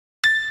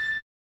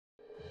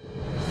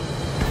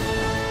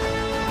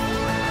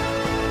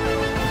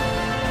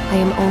I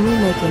am only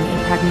making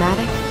a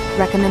pragmatic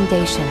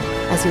recommendation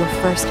as your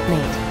first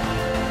mate.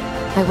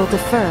 I will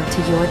defer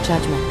to your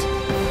judgment.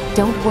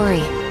 Don't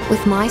worry.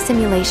 With my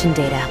simulation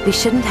data, we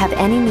shouldn't have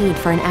any need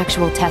for an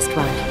actual test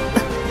run.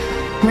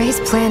 Ray's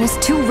plan is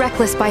too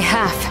reckless by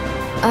half.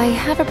 I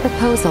have a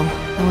proposal,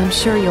 though I'm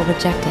sure you'll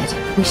reject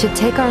it. We should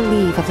take our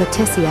leave of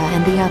Leticia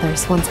and the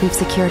others once we've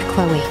secured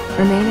Chloe.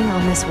 Remaining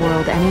on this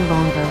world any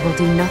longer will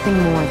do nothing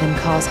more than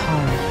cause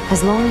harm.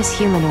 As long as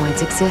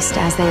humanoids exist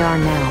as they are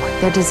now,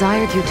 their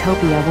desired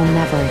utopia will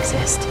never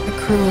exist. The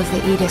crew of the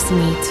Ydas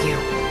needs you.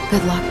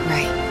 Good luck,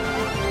 Ray.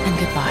 And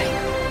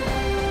goodbye.